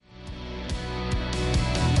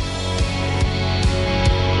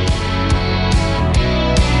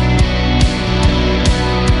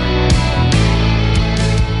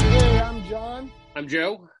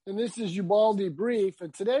Joe. And this is Ubaldi Brief.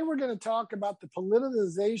 And today we're going to talk about the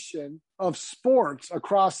politicization of sports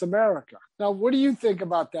across America. Now, what do you think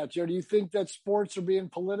about that, Joe? Do you think that sports are being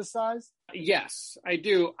politicized? Yes, I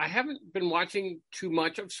do. I haven't been watching too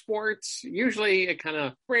much of sports. Usually it kind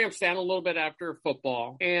of ramps down a little bit after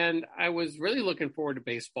football. And I was really looking forward to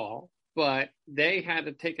baseball. But they had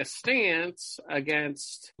to take a stance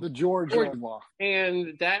against the Georgia law.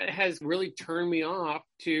 And that has really turned me off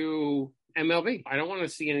to MLB. I don't want to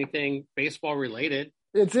see anything baseball related.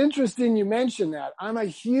 It's interesting you mentioned that. I'm a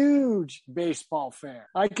huge baseball fan.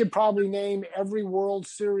 I could probably name every World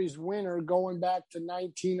Series winner going back to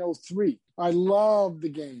 1903. I love the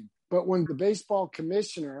game. But when the baseball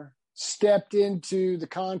commissioner stepped into the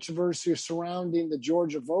controversy surrounding the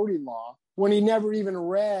Georgia voting law, when he never even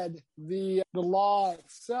read the law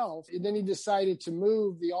itself, and then he decided to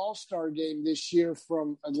move the All-Star game this year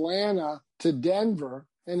from Atlanta to Denver.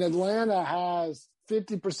 And Atlanta has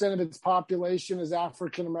 50% of its population is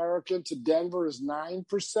African-American, to Denver is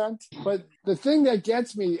 9%. But the thing that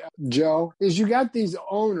gets me, Joe, is you got these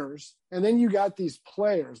owners and then you got these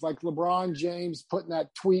players like LeBron James putting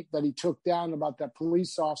that tweet that he took down about that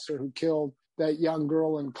police officer who killed that young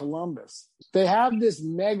girl in Columbus. They have this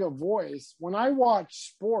mega voice. When I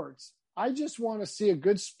watch sports, I just want to see a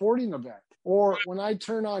good sporting event. Or when I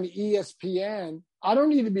turn on ESPN, I don't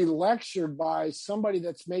need to be lectured by somebody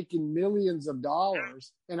that's making millions of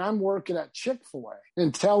dollars and I'm working at Chick-fil-A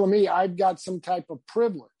and telling me I've got some type of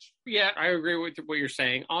privilege. Yeah, I agree with what you're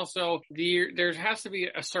saying. Also, there has to be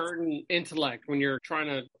a certain intellect when you're trying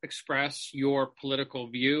to express your political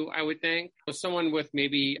view, I would think. Someone with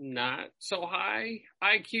maybe not so high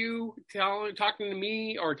IQ talking to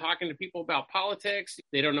me or talking to people about politics,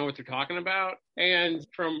 they don't know what they're talking about. And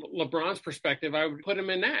from LeBron's perspective, I would put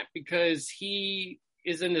him in that because he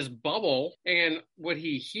is in this bubble and what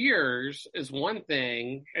he hears is one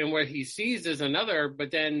thing and what he sees is another. But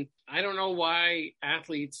then I don't know why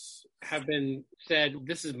athletes have been said,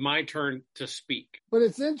 this is my turn to speak. But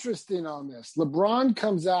it's interesting on this. LeBron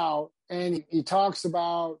comes out and he talks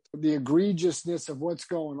about the egregiousness of what's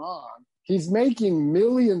going on. He's making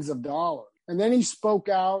millions of dollars. And then he spoke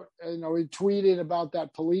out, he tweeted about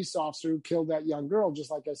that police officer who killed that young girl,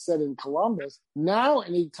 just like I said, in Columbus. Now,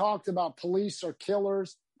 and he talked about police are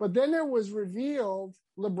killers. But then it was revealed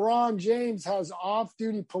LeBron James has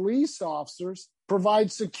off-duty police officers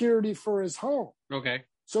provide security for his home. Okay.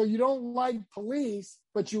 So you don't like police,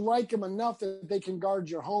 but you like them enough that they can guard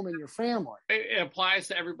your home and your family. It applies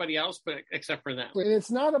to everybody else, but except for them. And it's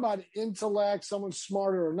not about intellect, someone's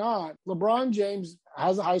smarter or not. LeBron James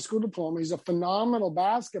has a high school diploma. He's a phenomenal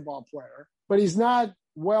basketball player, but he's not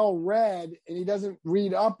well-read and he doesn't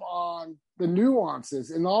read up on the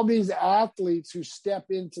nuances. And all these athletes who step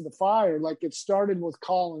into the fire, like it started with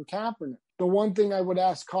Colin Kaepernick. The one thing I would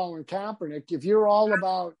ask Colin Kaepernick, if you're all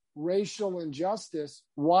about racial injustice,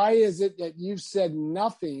 why is it that you've said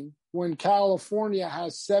nothing when California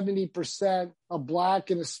has 70% of Black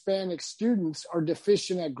and Hispanic students are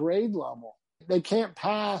deficient at grade level? They can't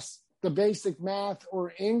pass the basic math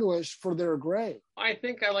or English for their grade. I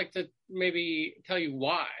think I like to maybe tell you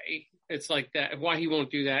why it's like that, why he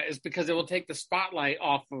won't do that is because it will take the spotlight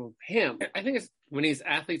off of him. I think it's when these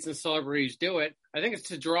athletes and celebrities do it, I think it's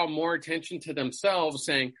to draw more attention to themselves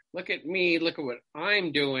saying, look at me, look at what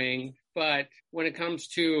I'm doing. But when it comes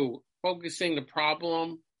to focusing the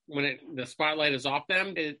problem, when the spotlight is off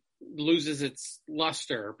them, it loses its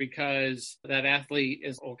luster because that athlete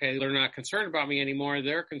is, okay, they're not concerned about me anymore.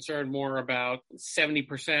 They're concerned more about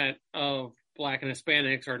 70% of Black and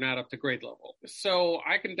Hispanics are not up to grade level. So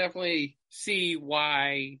I can definitely see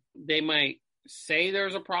why they might say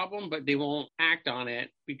there's a problem, but they won't act on it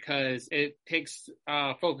because it takes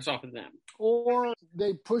focus off of them. Or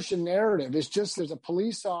they push a narrative. It's just there's a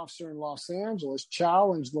police officer in Los Angeles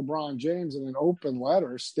challenged LeBron James in an open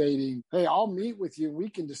letter stating, hey, I'll meet with you. We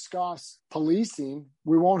can discuss policing.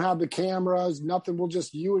 We won't have the cameras, nothing. We'll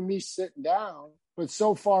just you and me sitting down. But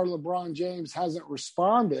so far, LeBron James hasn't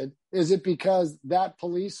responded. Is it because that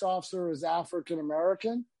police officer is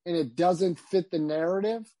African-American and it doesn't fit the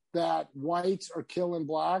narrative that whites are killing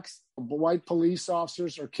Blacks, white police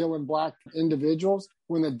officers are killing Black individuals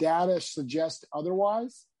when the data suggests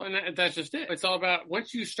otherwise? And that's just it. It's all about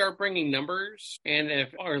once you start bringing numbers, and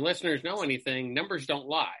if our listeners know anything, numbers don't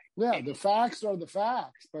lie. Yeah, the facts are the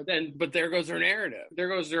facts. But there goes their narrative. There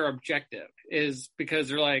goes their objective, is because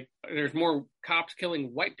they're like, there's more cops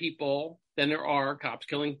killing white people than there are cops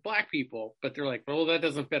killing Black people. But they're like, well, that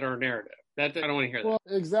doesn't fit our narrative. I don't want to hear that. Well,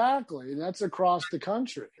 exactly. And that's across the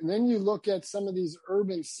country. And then you look at some of these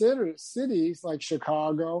urban cities like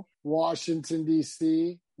Chicago, Washington,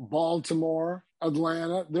 D.C., Baltimore.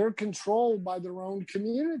 Atlanta, they're controlled by their own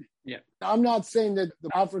community. Yeah. I'm not saying that the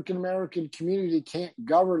African-American community can't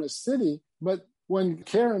govern a city, but when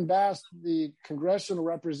Karen Bass, the congressional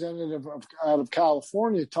representative out of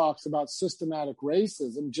California, talks about systematic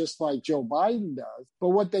racism, just like Joe Biden does, but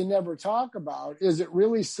what they never talk about is it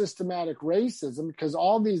really systematic racism, because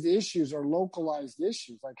all these issues are localized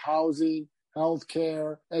issues like housing,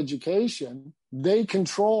 healthcare, education. They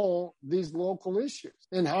control these local issues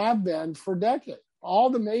and have been for decades. All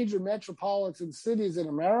the major metropolitan cities in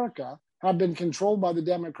America have been controlled by the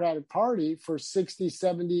Democratic Party for 60,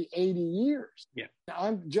 70, 80 years. Yeah.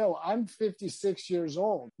 I'm 56 years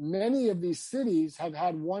old. Many of these cities have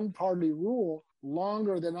had one-party rule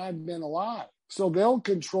longer than I've been alive. So they'll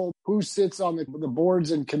control who sits on the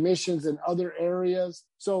boards and commissions in other areas.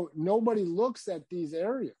 So nobody looks at these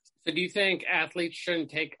areas. So do you think athletes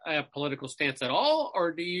shouldn't take a political stance at all?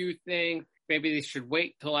 Or do you think maybe they should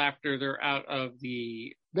wait till after they're out of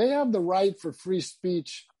the... They have the right for free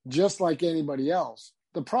speech just like anybody else.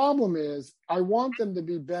 The problem is I want them to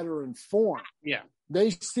be better informed. Yeah.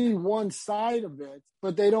 They see one side of it,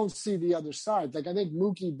 but they don't see the other side. Like I think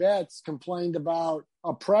Mookie Betts complained about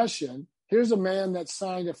oppression. Here's a man that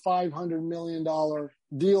signed a $500 million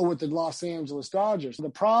deal with the Los Angeles Dodgers. The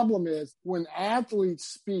problem is when athletes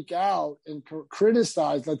speak out and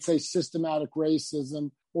criticize, let's say, systematic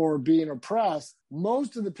racism or being oppressed,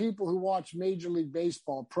 most of the people who watch Major League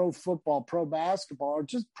Baseball, pro football, pro basketball are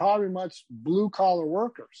just probably much blue-collar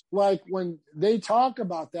workers. Like when they talk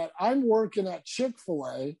about that, I'm working at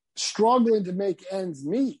Chick-fil-A, struggling to make ends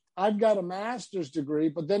meet. I've got a master's degree,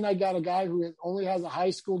 but then I got a guy who only has a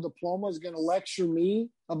high school diploma is going to lecture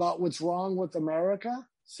me about what's wrong with America.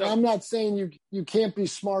 So I'm not saying you can't be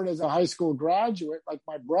smart as a high school graduate. Like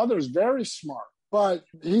my brother's very smart, but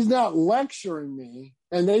he's not lecturing me.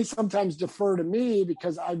 And they sometimes defer to me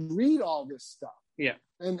because I read all this stuff. Yeah.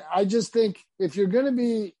 And I just think if you're going to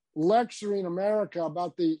be lecturing America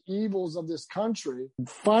about the evils of this country,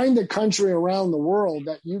 find a country around the world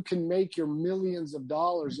that you can make your millions of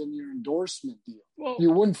dollars in your endorsement deal. Well,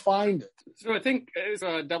 you wouldn't find it. So I think it's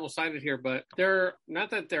double-sided here, but they're not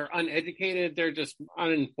that they're uneducated, they're just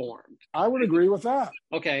uninformed. I would agree with that.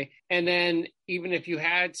 Okay. And then even if you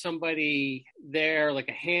had somebody there, like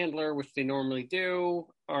a handler, which they normally do,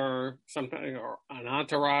 or something, or an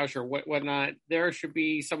entourage or whatnot, there should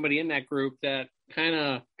be somebody in that group that kind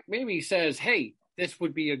of maybe says, hey, this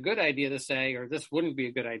would be a good idea to say, or this wouldn't be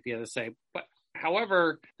a good idea to say. But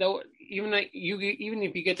however, though, even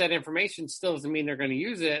if you get that information, still doesn't mean they're going to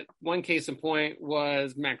use it. One case in point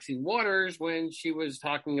was Maxine Waters when she was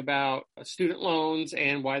talking about student loans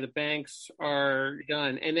and why the banks are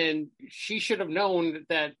done. And then she should have known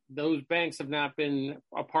that those banks have not been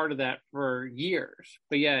a part of that for years,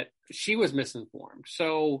 but yet she was misinformed.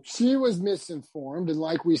 So she was misinformed. And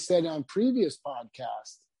like we said on previous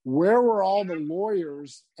podcasts, where were all the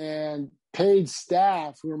lawyers and paid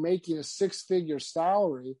staff who were making a six-figure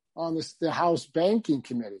salary on the House Banking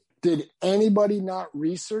Committee? Did anybody not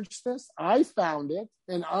research this? I found it,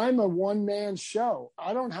 and I'm a one-man show.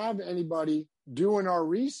 I don't have anybody doing our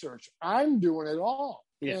research. I'm doing it all.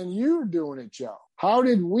 Yeah. And you're doing it, Joe. How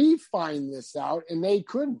did we find this out and they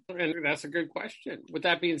couldn't? And that's a good question. With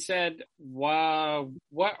that being said,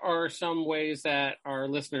 what are some ways that our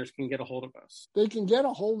listeners can get a hold of us? They can get a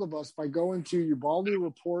hold of us by going to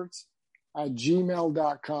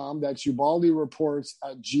ubaldireports@gmail.com. That's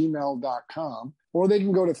ubaldireports@gmail.com. Or they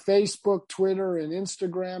can go to Facebook, Twitter, and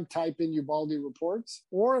Instagram, type in Ubaldi Reports.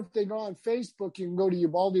 Or if they go on Facebook, you can go to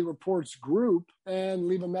Ubaldi Reports group and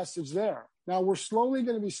leave a message there. Now, we're slowly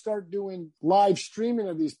going to start doing live streaming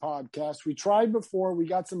of these podcasts. We tried before. We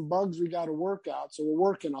got some bugs we got to work out, so we're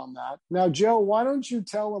working on that. Now, Joe, why don't you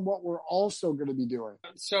tell them what we're also going to be doing?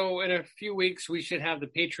 So in a few weeks, we should have the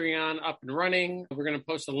Patreon up and running. We're going to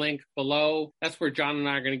post a link below. That's where John and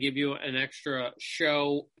I are going to give you an extra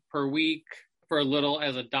show per week. For a little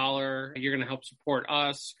as $1, you're going to help support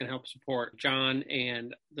us, going to help support John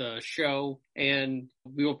and the show. And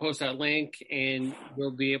we will post that link and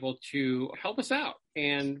we'll be able to help us out.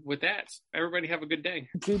 And with that, everybody have a good day.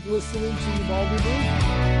 Keep listening to Ubaldi.